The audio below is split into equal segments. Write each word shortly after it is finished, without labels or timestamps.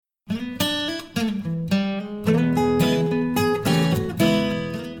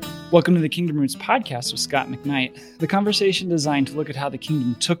Welcome to the Kingdom Roots podcast with Scott McKnight, the conversation designed to look at how the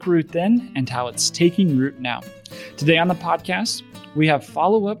kingdom took root then and how it's taking root now. Today on the podcast, we have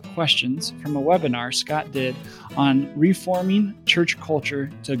follow-up questions from a webinar Scott did on reforming church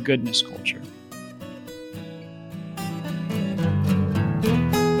culture to goodness culture.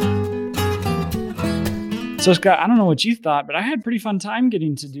 So Scott, I don't know what you thought, but I had a pretty fun time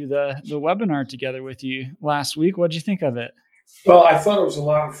getting to do the webinar together with you last week. What'd you think of it? Well, I thought it was a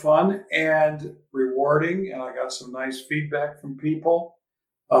lot of fun and rewarding, and I got some nice feedback from people.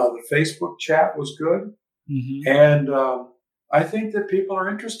 The Facebook chat was good, and I think that people are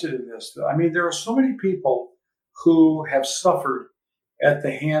interested in this. I mean, there are so many people who have suffered at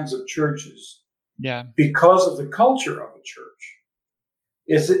the hands of churches because of the culture of a church.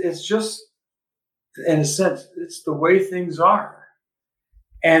 It's just, in a sense, it's the way things are.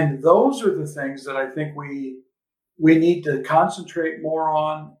 And those are the things that I think we need to concentrate more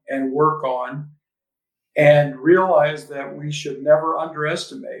on and work on, and realize that we should never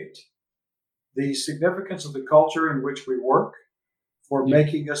underestimate the significance of the culture in which we work for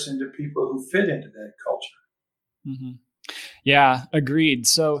making us into people who fit into that culture. Mm-hmm. Yeah, agreed.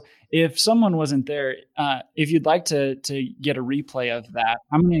 So if someone wasn't there, if you'd like to get a replay of that,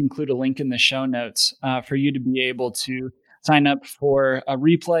 I'm going to include a link in the show notes for you to be able to sign up for a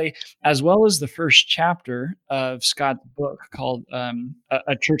replay, as well as the first chapter of Scott's book called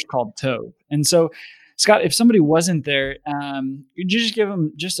A Church Called Tove. And so, Scott, if somebody wasn't there, could you just give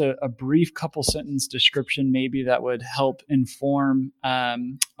them just a brief couple sentence description, maybe that would help inform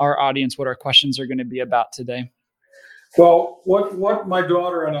our audience what our questions are going to be about today? Well, what my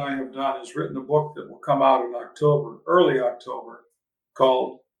daughter and I have done is written a book that will come out in October, early October,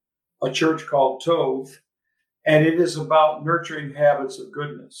 called A Church Called Tove. And it is about nurturing habits of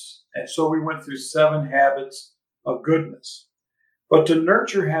goodness. And so we went through 7 habits of goodness. But to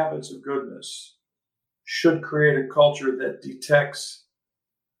nurture habits of goodness should create a culture that detects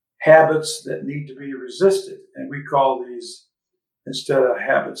habits that need to be resisted. And we call these, instead of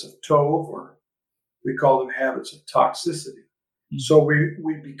habits of tov, or we call them habits of toxicity. Mm-hmm. So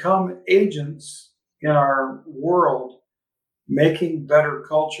we become agents in our world making better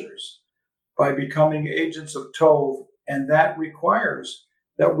cultures by becoming agents of Tov, and that requires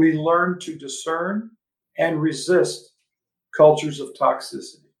that we learn to discern and resist cultures of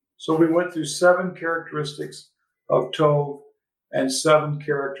toxicity. So we went through 7 characteristics of Tov and 7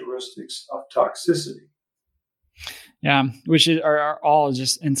 characteristics of toxicity. Yeah, which are all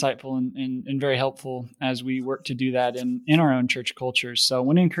just insightful and very helpful as we work to do that in our own church cultures. So I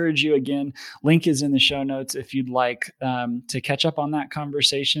want to encourage you again, link is in the show notes if you'd like to catch up on that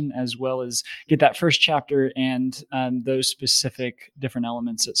conversation, as well as get that first chapter and those specific different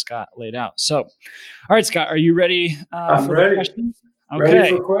elements that Scott laid out. So, all right, Scott, are you ready I'm for ready. the questions? Okay.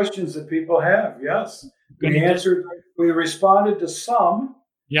 Ready for questions that people have, yes. We responded to some.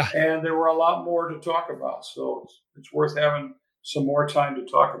 Yeah. And there were a lot more to talk about. So it's worth having some more time to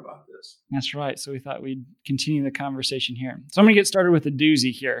talk about this. That's right. So we thought we'd continue the conversation here. So I'm going to get started with a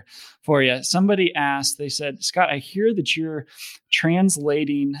doozy here for you. Somebody asked, they said, Scott, I hear that you're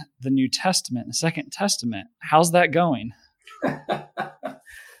translating the New Testament, the Second Testament. How's that going? That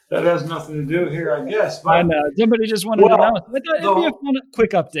has nothing to do here, I guess. But, I know. Somebody just wanted to know. It'd be a fun,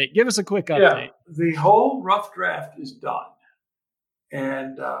 quick update. Give us a quick update. Yeah, the whole rough draft is done.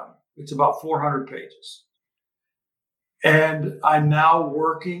 And it's about 400 pages. And I'm now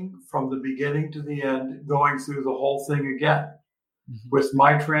working from the beginning to the end, going through the whole thing again with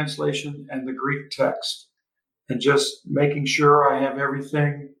my translation and the Greek text, and just making sure I have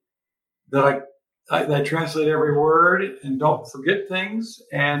everything, that I translate every word and don't forget things.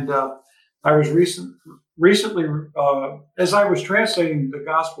 And I was recently, as I was translating the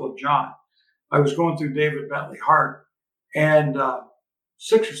Gospel of John, I was going through David Bentley Hart, and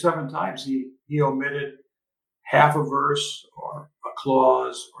 6 or 7 times he omitted half a verse or a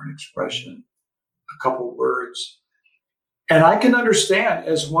clause or an expression, a couple words. And I can understand,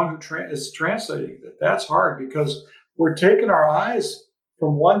 as one who is translating, that's hard, because we're taking our eyes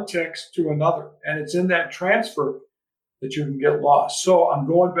from one text to another, and it's in that transfer that you can get lost. So I'm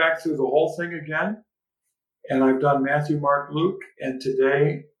going back through the whole thing again, and I've done Matthew, Mark, Luke, and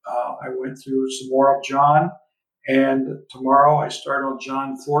today I went through some more of John. And tomorrow I start on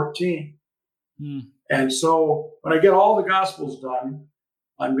John 14. And so when I get all the Gospels done,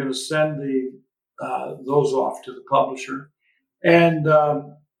 I'm going to send those off to the publisher and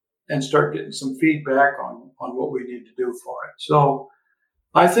start getting some feedback on what we need to do for it. So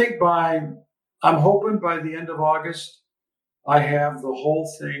I think I'm hoping by the end of August, I have the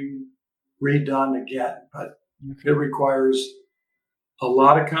whole thing redone again. But it requires a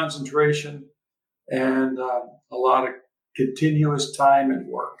lot of concentration, and a lot of continuous time and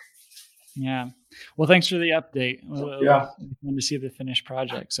work. Yeah. Well, thanks for the update. Yeah. Fun to see the finished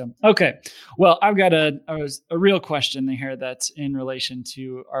project. So, okay. Well, I've got a real question here that's in relation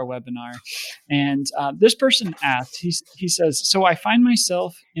to our webinar. And this person asked, he says, so I find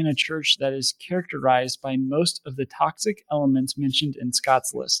myself in a church that is characterized by most of the toxic elements mentioned in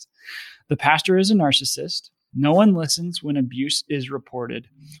Scott's list. The pastor is a narcissist. No one listens when abuse is reported.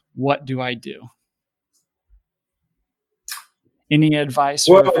 What do I do? Any advice?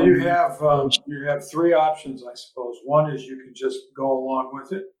 Well, you have three options, I suppose. One is you can just go along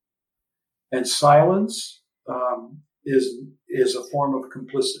with it, and silence is a form of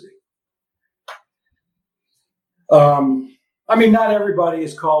complicity. I mean, not everybody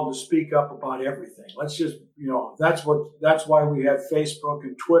is called to speak up about everything. Let's just, that's why we have Facebook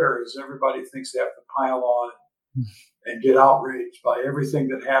and Twitter, is everybody thinks they have to pile on and get outraged by everything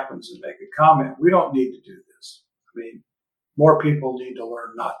that happens and make a comment. We don't need to do this. I mean, more people need to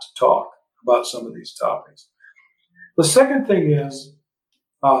learn not to talk about some of these topics. The second thing is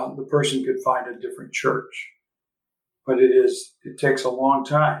the person could find a different church, but it takes a long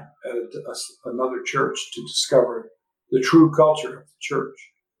time at another church to discover the true culture of the church.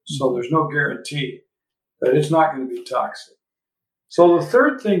 So there's no guarantee that it's not going to be toxic. So the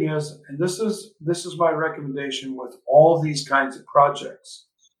third thing is, and this is my recommendation with all these kinds of projects,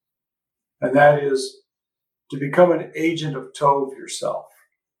 and that is to become an agent of Tov yourself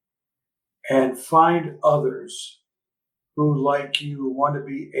and find others who, like you, want to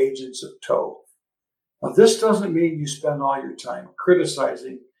be agents of Tov. Now, this doesn't mean you spend all your time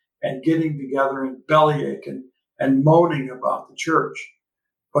criticizing and getting together and bellyaching and moaning about the church,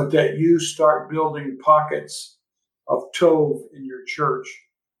 but that you start building pockets of Tov in your church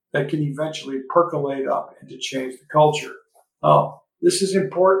that can eventually percolate up and to change the culture. Oh, this is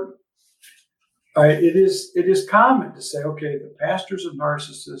important. It is common to say, okay, the pastor's a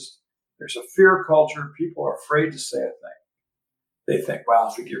narcissist. There's a fear culture. People are afraid to say a thing. They think, well,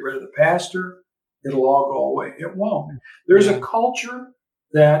 if we get rid of the pastor, it'll all go away. It won't. There's a culture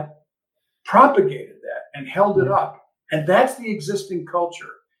that propagated that and held it up. And that's the existing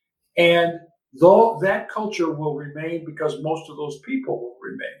culture. And though that culture will remain because most of those people will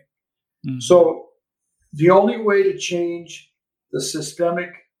remain. So the only way to change the systemic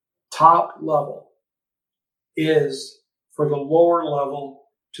top level is for the lower level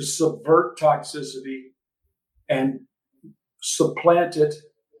to subvert toxicity and supplant it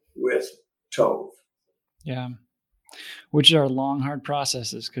with Tov. Yeah. Which are long, hard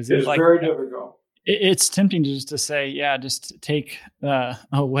processes, because it's very difficult. It's tempting to just say, just take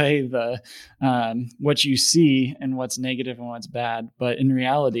away the what you see and what's negative and what's bad. But in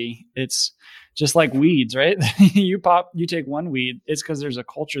reality, it's just like weeds, right? You take one weed, it's because there's a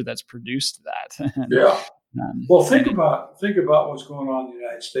culture that's produced that. Yeah. Well, think about what's going on in the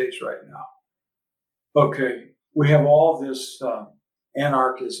United States right now. Okay, we have all this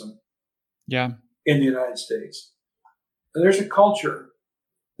anarchism. Yeah. In the United States, and there's a culture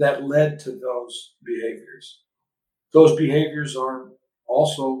that led to those behaviors. Those behaviors are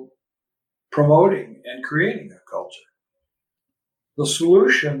also promoting and creating a culture. The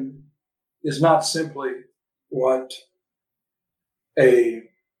solution is not simply what a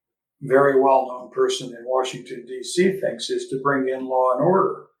very well-known person in Washington, D.C. thinks is to bring in law and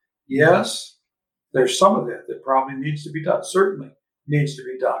order. Yes, there's some of that probably needs to be done, certainly needs to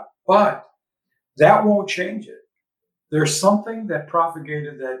be done, but that won't change it. There's something that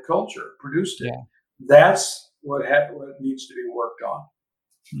propagated that culture, produced it. Yeah. That's what needs to be worked on.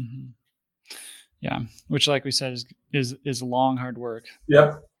 Mm-hmm. Yeah, which, like we said, is long, hard work.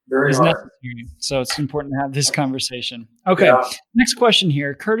 Yep, very hard. Necessary. So it's important to have this conversation. Okay, Next question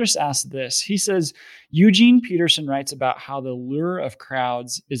here. Curtis asked this. He says, Eugene Peterson writes about how the lure of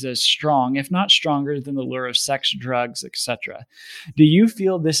crowds is as strong, if not stronger, than the lure of sex, drugs, etc. Do you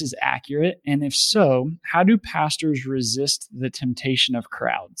feel this is accurate? And if so, how do pastors resist the temptation of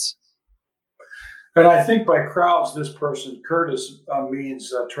crowds? And I think by crowds, this person, Curtis,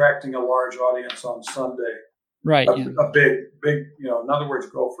 means attracting a large audience on Sunday. Right. A big, in other words,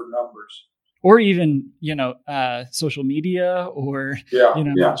 go for numbers. Or even, social media or, so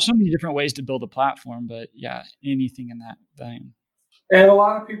many different ways to build a platform. But anything in that vein. And a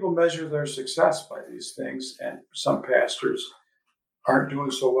lot of people measure their success by these things. And some pastors aren't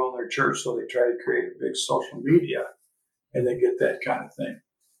doing so well in their church, so they try to create a big social media and they get that kind of thing.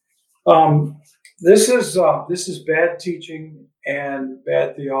 This is bad teaching and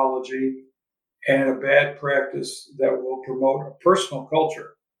bad theology and a bad practice that will promote a personal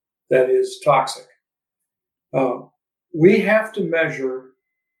culture that is toxic. we have to measure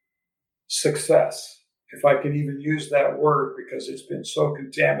success, if I can even use that word, because it's been so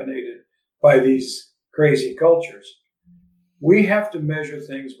contaminated by these crazy cultures. We have to measure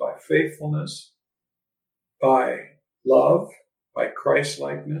things by faithfulness, by love, by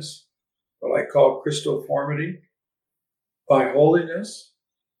Christ-likeness, what I call Christoformity, by holiness,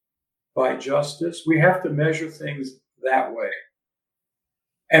 by justice. We have to measure things that way.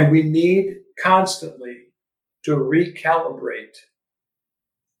 And we need constantly to recalibrate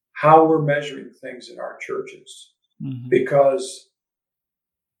how we're measuring things in our churches. Mm-hmm. Because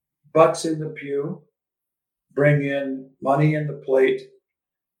butts in the pew bring in money in the plate,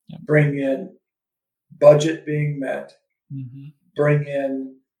 bring in budget being met, bring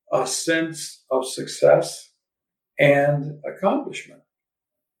in a sense of success and accomplishment.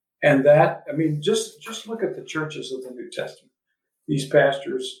 And that, I mean, just look at the churches of the New Testament. These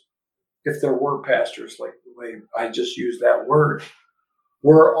pastors, if there were pastors, like the way I just used that word,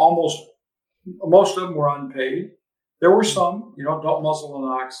 were most of them were unpaid. There were some, don't muzzle an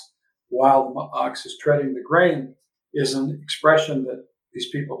ox while the ox is treading the grain is an expression that these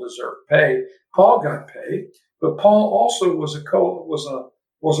people deserve pay. Paul got paid, but Paul also was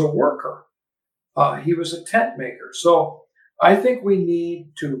a worker. He was a tent maker. So I think we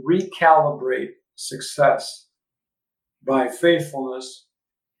need to recalibrate success by faithfulness,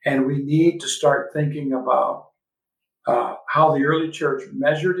 and we need to start thinking about how the early church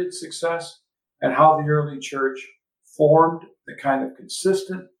measured its success and how the early church formed the kind of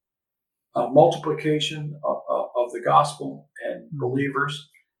consistent multiplication of the gospel and believers,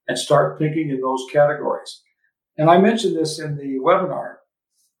 and start thinking in those categories. And I mentioned this in the webinar.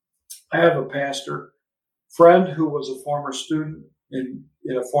 I have a pastor friend who was a former student in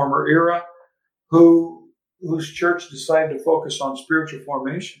a former era whose church decided to focus on spiritual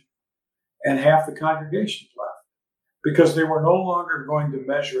formation, and half the congregation left because they were no longer going to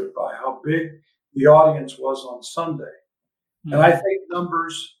measure it by how big the audience was on Sunday. Mm-hmm. And I think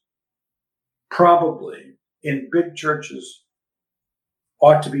numbers probably in big churches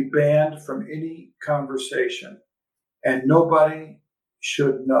ought to be banned from any conversation, and nobody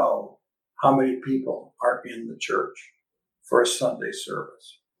should know how many people are in the church for a Sunday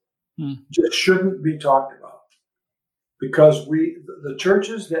service. Just shouldn't be talked about, because the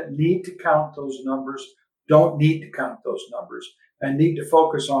churches that need to count those numbers don't need to count those numbers and need to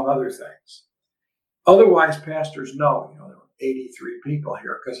focus on other things. Otherwise, pastors know, there were 83 people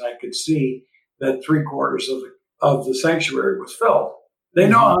here because I could see that 3/4 of the sanctuary was filled. They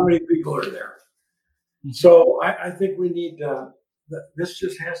know how many people are there. So I think we need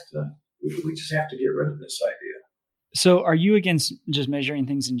we just have to get rid of this idea. So are you against just measuring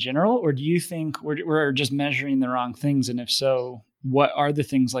things in general, or do you think we're just measuring the wrong things? And if so, what are the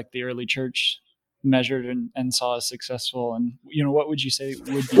things like the early church measured and saw as successful? And, what would you say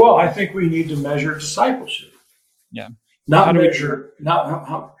would be? Well, I think we need to measure discipleship. Yeah. We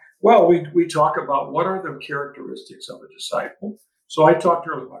talk about what are the characteristics of a disciple. So I talked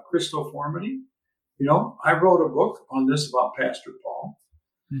earlier about Christoformity. I wrote a book on this about Pastor Paul.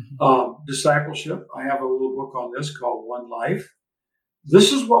 Mm-hmm. Discipleship. I have a little book on this called One Life.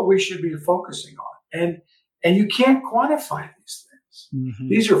 This is what we should be focusing on. And you can't quantify these things. Mm-hmm.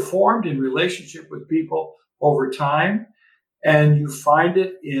 These are formed in relationship with people over time, and you find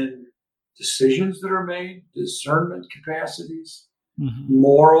it in decisions that are made, discernment capacities,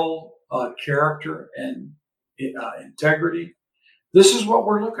 moral character and integrity. This is what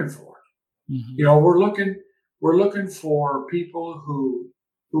we're looking for. Mm-hmm. We're looking for people who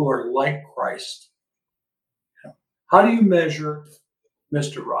are like Christ. How do you measure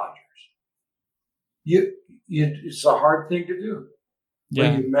Mr. Rogers? It's a hard thing to do.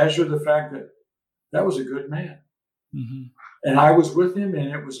 Yeah. But you measure the fact that was a good man, and I was with him,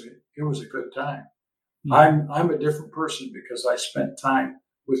 and it was a good time. Mm-hmm. I'm a different person because I spent time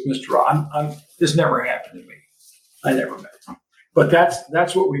with Mr. Rogers. This never happened to me. I never met him, but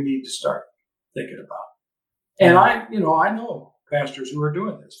that's what we need to start thinking about. And I know pastors who are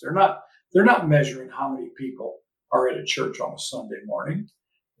doing this. They're not measuring how many people are at a church on a Sunday morning.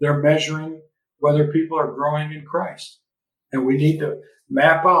 They're measuring whether people are growing in Christ. And we need to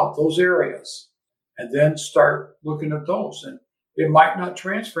map out those areas and then start looking at those. And it might not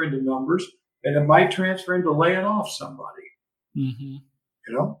transfer into numbers, and it might transfer into laying off somebody. Mm-hmm.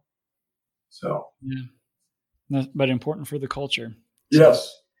 So. Yeah. But important for the culture.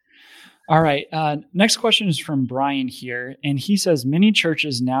 Yes. All right. Next question is from Brian here. And he says, many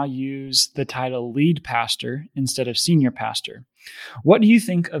churches now use the title lead pastor instead of senior pastor. What do you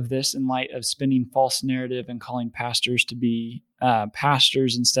think of this in light of spinning false narrative and calling pastors to be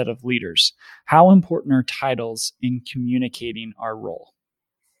pastors instead of leaders? How important are titles in communicating our role?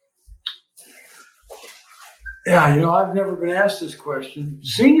 Yeah, I've never been asked this question.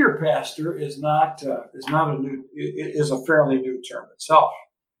 Senior pastor is not is a fairly new term itself.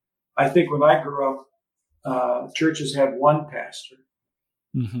 I think when I grew up, churches had one pastor,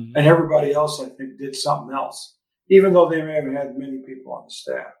 and everybody else, I think, did something else, even though they may have had many people on the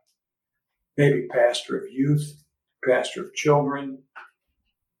staff. Maybe pastor of youth, pastor of children.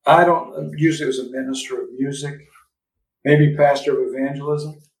 Usually it was a minister of music, maybe pastor of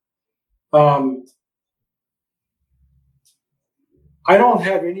evangelism. I don't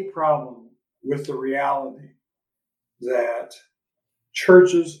have any problem with the reality that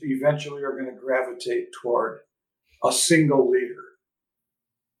churches eventually are going to gravitate toward a single leader.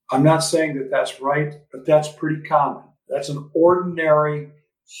 I'm not saying that that's right, but that's pretty common. That's an ordinary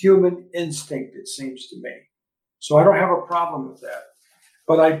human instinct, it seems to me. So I don't have a problem with that.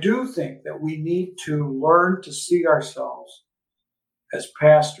 But I do think that we need to learn to see ourselves as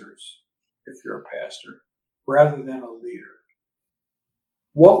pastors, if you're a pastor, rather than a leader.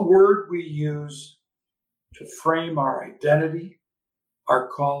 What word we use to frame our identity, our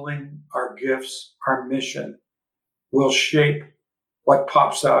calling, our gifts, our mission will shape what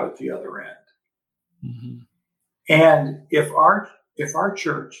pops out at the other end. And if our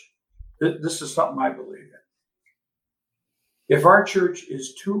church, this is something I believe in, if our church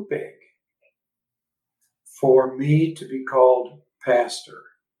is too big for me to be called pastor,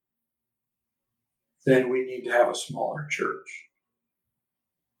 then we need to have a smaller church.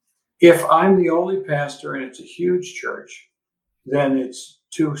 If I'm the only pastor and it's a huge church, then it's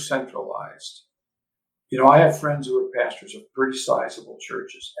too centralized. I have friends who are pastors of pretty sizable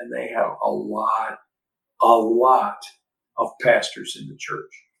churches, and they have a lot of pastors in the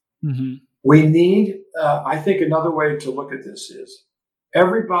church. We need, I think another way to look at this is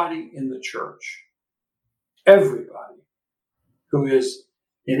everybody in the church, everybody who is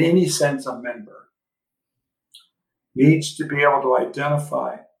in any sense a member, needs to be able to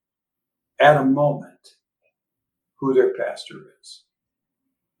identify at a moment who their pastor is.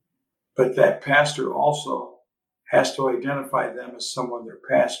 But that pastor also has to identify them as someone they're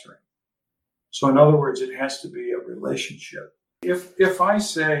pastoring. So in other words, it has to be a relationship. If I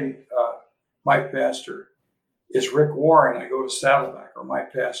say my pastor is Rick Warren, I go to Saddleback, or my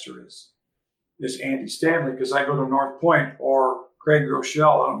pastor is Andy Stanley because I go to North Point, or Craig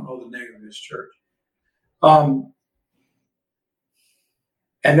Rochelle, I don't know the name of his church.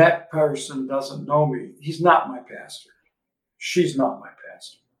 And that person doesn't know me. He's not my pastor. She's not my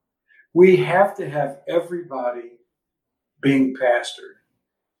pastor. We have to have everybody being pastored,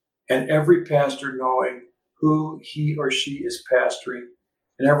 and every pastor knowing who he or she is pastoring,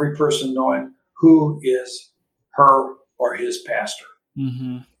 and every person knowing who is her or his pastor.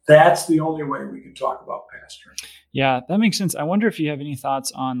 That's the only way we can talk about pastoring. Yeah, that makes sense. I wonder if you have any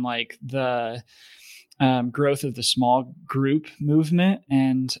thoughts on like the growth of the small group movement.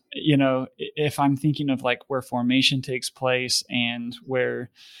 And, if I'm thinking of like where formation takes place and where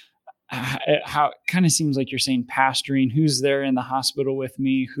how it kind of seems like you're saying pastoring, who's there in the hospital with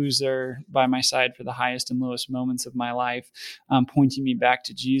me, who's there by my side for the highest and lowest moments of my life, pointing me back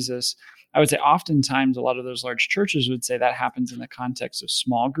to Jesus. I would say oftentimes a lot of those large churches would say that happens in the context of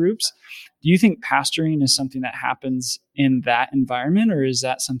small groups. Do you think pastoring is something that happens in that environment, or is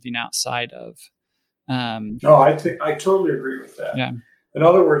that something outside of? No, I totally agree with that. Yeah. In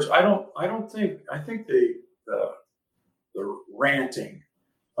other words, I think the ranting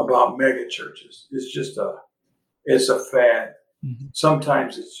about mega churches is just it's a fad.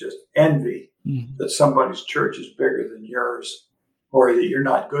 Sometimes it's just envy that somebody's church is bigger than yours, or that you're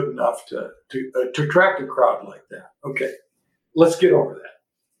not good enough to attract a crowd like that. Okay, let's get over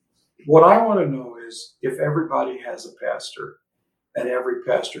that. What I want to know is if everybody has a pastor and every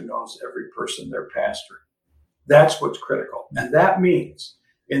pastor knows every person they're pastoring. That's what's critical. And that means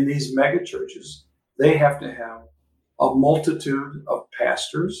in these mega churches, they have to have a multitude of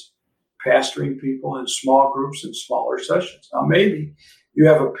pastors pastoring people in small groups and smaller sessions. Now, maybe you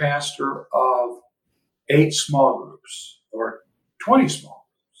have a pastor of 8 small groups or 20 small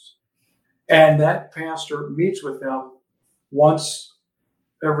groups, and that pastor meets with them once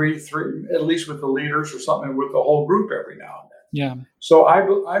every 3, at least with the leaders, or something with the whole group every now and then. Yeah. So I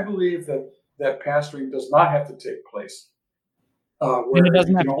believe that pastoring does not have to take place where and it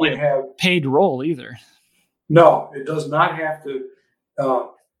doesn't you can have to only be a have paid role either. No, it does not have to.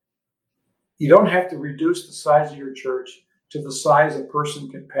 You don't have to reduce the size of your church to the size a person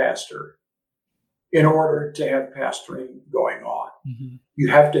can pastor in order to have pastoring going on. Mm-hmm.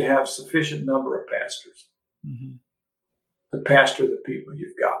 You have to have sufficient number of pastors Mm-hmm. to pastor the people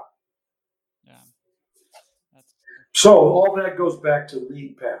you've got. Yeah. So all that goes back to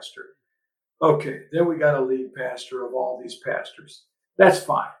lead pastor. Okay, then we got a lead pastor of all these pastors. That's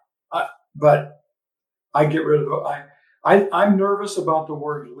fine. But I get rid of it. I'm nervous about the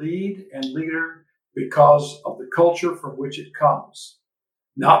word lead and leader because of the culture from which it comes,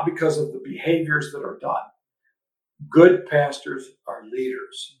 not because of the behaviors that are done. Good pastors are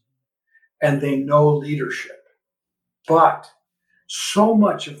leaders, and they know leadership. But so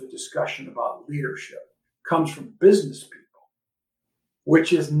much of the discussion about leadership comes from business people,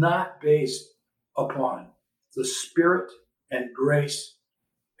 which is not based upon the spirit and grace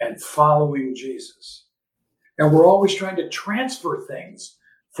and following Jesus. And we're always trying to transfer things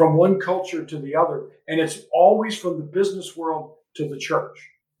from one culture to the other. And it's always from the business world to the church.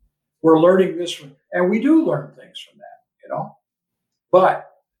 We're learning this from, and we do learn things from that, But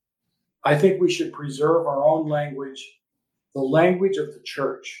I think we should preserve our own language, the language of the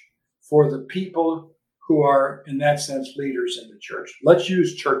church, for the people who are, in that sense, leaders in the church. Let's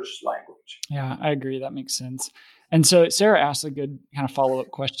use church language. Yeah, I agree. That makes sense. And so Sarah asked a good kind of follow-up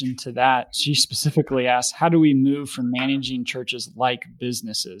question to that. She specifically asked, how do we move from managing churches like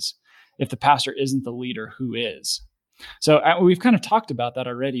businesses? If the pastor isn't the leader, who is? So we've kind of talked about that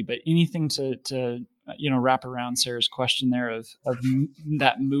already, but anything to wrap around Sarah's question there of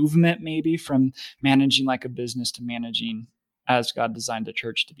that movement maybe from managing like a business to managing as God designed a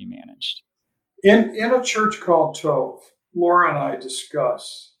church to be managed? In a church called Tove, Laura and I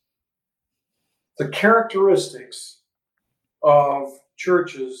discuss the characteristics of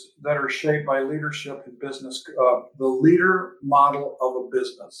churches that are shaped by leadership and business, the leader model of a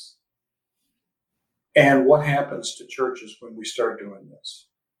business, and what happens to churches when we start doing this.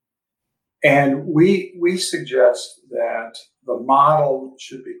 And we suggest that the model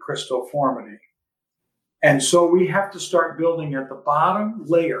should be Christoformity. And so we have to start building at the bottom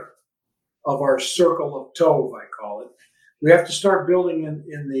layer of our circle of Tove, I call it. We have to start building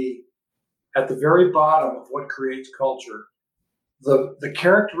at the very bottom of what creates culture, the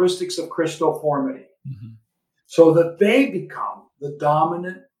characteristics of Christoformity, so that they become the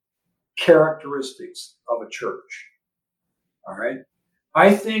dominant characteristics of a church. All right.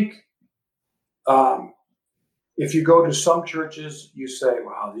 I think if you go to some churches, you say,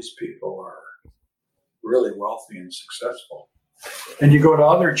 wow, these people are really wealthy and successful. And you go to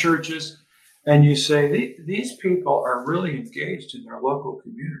other churches and you say, these people are really engaged in their local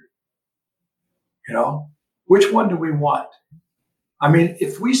community. Which one do we want? I mean,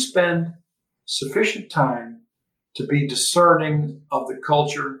 if we spend sufficient time to be discerning of the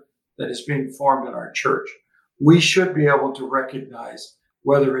culture that is being formed in our church, we should be able to recognize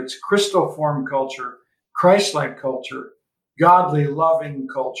whether it's Christoform culture, Christ-like culture, godly, loving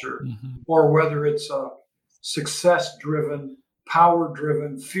culture, or whether it's a success-driven,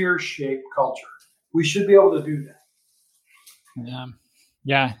 power-driven, fear-shaped culture. We should be able to do that.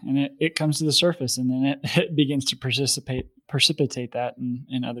 Yeah, and it comes to the surface, and then it begins to precipitate that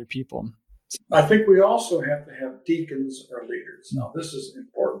in other people. I think we also have to have deacons or leaders. Now, this is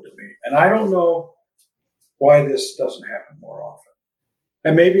important to me, and I don't know why this doesn't happen more often.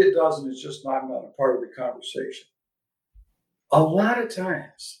 And maybe it doesn't, it's just I'm not a part of the conversation. A lot of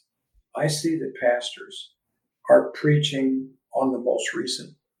times, I see that pastors are preaching on the most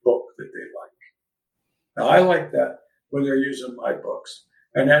recent book that they like. Now, I like that when they're using my books,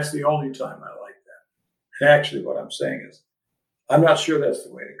 and that's the only time I like that. And actually, what I'm saying is, I'm not sure that's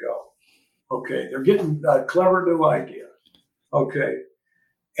the way to go. Okay, they're getting a clever new idea. Okay,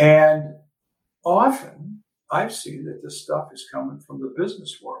 and often I see that this stuff is coming from the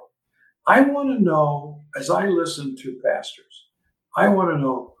business world. I want to know, as I listen to pastors, I want to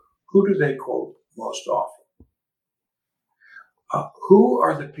know, who do they quote most often? Who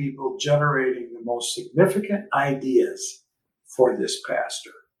are the people generating the most significant ideas for this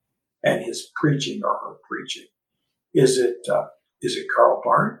pastor and his preaching or her preaching? Is it Karl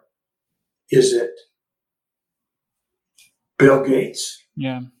Barth? Is it Bill Gates?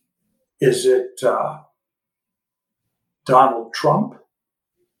 Yeah. Is it Donald Trump?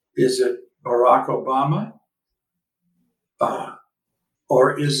 Is it Barack Obama?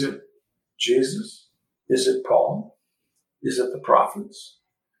 Or is it Jesus? Is it Paul? Is it the prophets?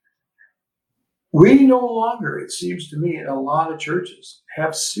 We no longer, it seems to me, in a lot of churches,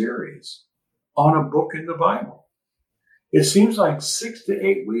 have series on a book in the Bible. It seems like 6 to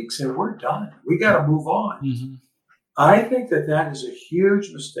 8 weeks and we're done. We got to move on. Mm-hmm. I think that is a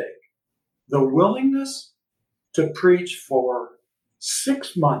huge mistake. The willingness to preach for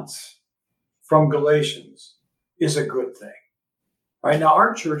 6 months from Galatians is a good thing. Right now,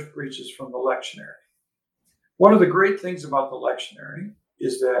 our church preaches from the lectionary. One of the great things about the lectionary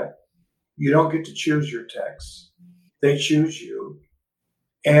is that you don't get to choose your texts. They choose you.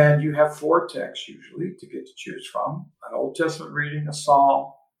 And you have 4 texts usually to get to choose from: an Old Testament reading, a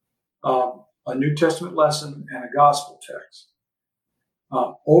psalm, a New Testament lesson, and a gospel text.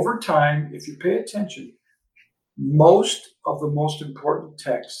 Over time, if you pay attention, most of the most important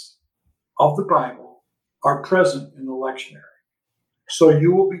texts of the Bible are present in the lectionary. So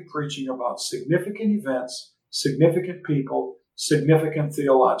you will be preaching about significant events, significant people, significant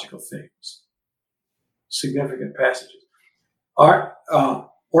theological themes, significant passages. Our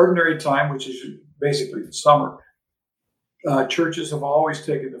ordinary time, which is basically the summer, churches have always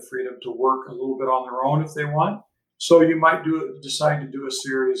taken the freedom to work a little bit on their own if they want. So you might decide to do a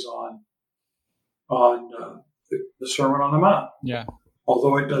series on the Sermon on the Mount. Yeah.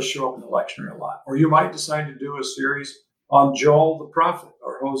 Although it does show up in the lectionary a lot. Or you might decide to do a series on Joel the prophet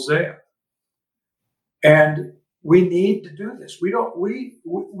or Hosea. And we need to do this. We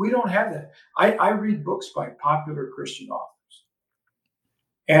don't have that. I read books by popular Christian authors.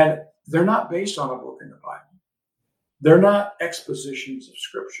 And they're not based on a book in the Bible. They're not expositions of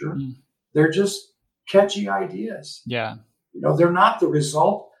Scripture. They're just catchy ideas. Yeah. They're not the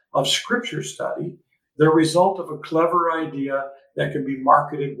result of Scripture study. They're a result of a clever idea that can be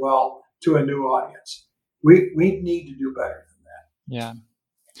marketed well to a new audience. We need to do better than that. Yeah.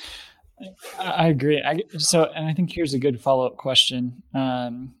 I agree. And I think here's a good follow-up question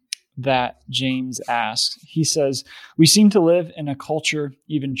that James asks. He says, we seem to live in a culture,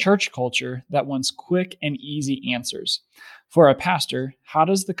 even church culture, that wants quick and easy answers. For a pastor, how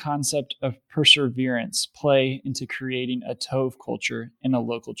does the concept of perseverance play into creating a Tov culture in a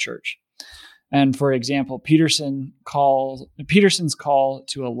local church? And for example, Peterson's call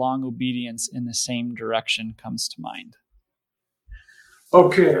to a long obedience in the same direction comes to mind.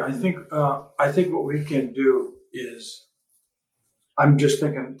 Okay, I think what we can do is, I'm just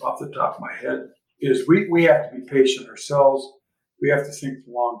thinking off the top of my head, is we have to be patient ourselves. We have to think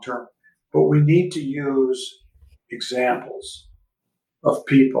long term, but we need to use examples of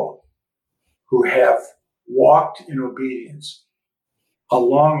people who have walked in obedience, a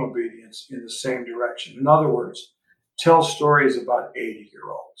long obedience in the same direction. In other words, tell stories about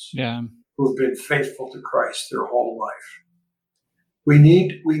 80-year-olds who've been faithful to Christ their whole life. We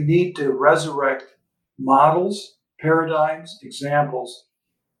need to resurrect models, paradigms, examples,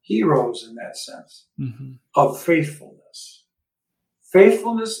 heroes in that sense, of faithfulness.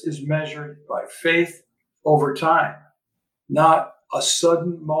 Faithfulness is measured by faith over time, not a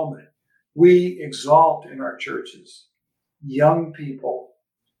sudden moment. We exalt in our churches young people,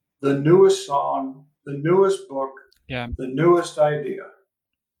 the newest song, the newest book, the newest idea.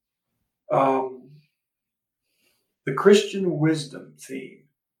 The Christian wisdom theme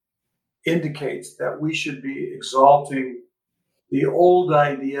indicates that we should be exalting the old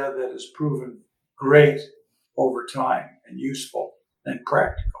idea that has proven great over time and useful and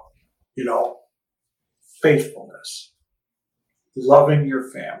practical. Faithfulness, loving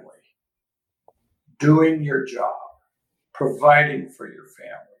your family, doing your job, providing for your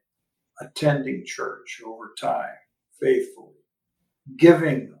family, attending church over time, faithfully,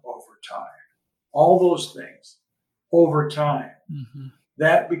 giving over time, all those things over time.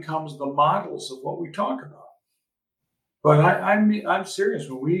 That becomes the models of what we talk about. But I'm serious.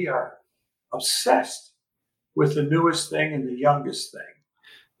 When we are obsessed with the newest thing and the youngest thing,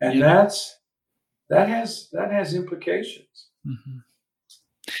 and that has implications.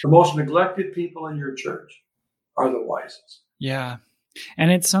 The most neglected people in your church are the wisest. Yeah.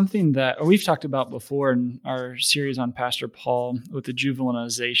 And it's something that we've talked about before in our series on Pastor Paul with the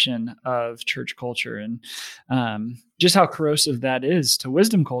juvenilization of church culture and just how corrosive that is to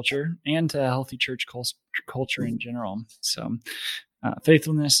wisdom culture and to healthy church culture in general. So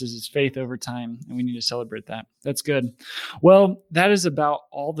faithfulness is faith over time, and we need to celebrate that. That's good. Well, that is about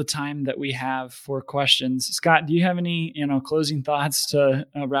all the time that we have for questions. Scott, do you have any closing thoughts to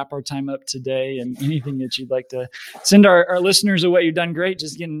wrap our time up today, and anything that you'd like to send our listeners away? You've done great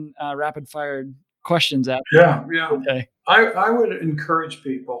just getting rapid fire questions out. Yeah. Okay. I would encourage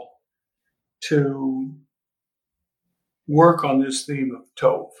people to work on this theme of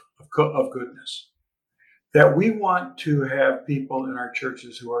Tov, of goodness. That we want to have people in our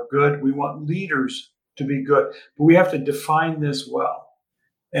churches who are good. We want leaders to be good, but we have to define this well.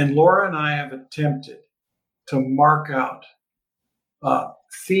 And Laura and I have attempted to mark out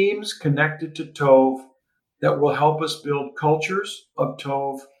themes connected to Tov that will help us build cultures of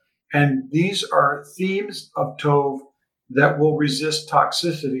Tov. And these are themes of Tov that will resist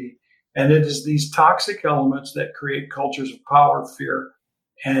toxicity And it is these toxic elements that create cultures of power, fear,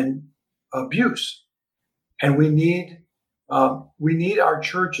 and abuse. And we need our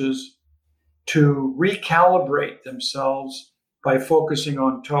churches to recalibrate themselves by focusing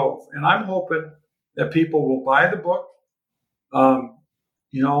on Tov. And I'm hoping that people will buy the book.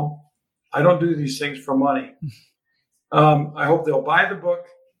 I don't do these things for money. I hope they'll buy the book,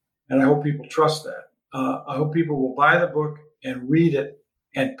 and I hope people trust that. I hope people will buy the book and read it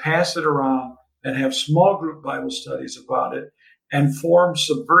and pass it around and have small group Bible studies about it and form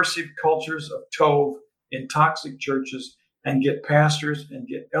subversive cultures of Tov in toxic churches and get pastors and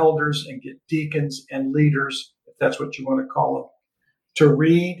get elders and get deacons and leaders, if that's what you want to call them, to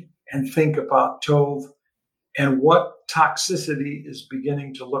read and think about Tov and what toxicity is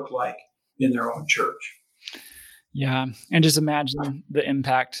beginning to look like in their own church. Yeah. And just imagine the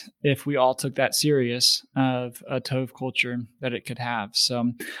impact if we all took that serious of a Tov culture that it could have.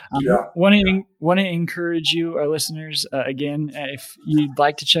 So want to encourage you, our listeners, again, if you'd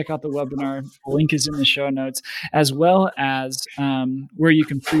like to check out the webinar, the link is in the show notes, as well as where you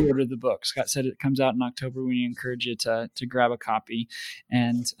can pre-order the book. Scott said it comes out in October. We encourage you to grab a copy.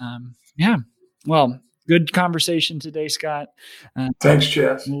 And good conversation today, Scott. Thanks,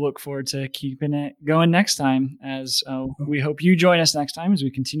 Jess. We'll look forward to keeping it going next time, as we hope you join us next time as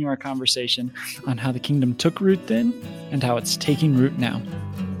we continue our conversation on how the kingdom took root then and how it's taking root now.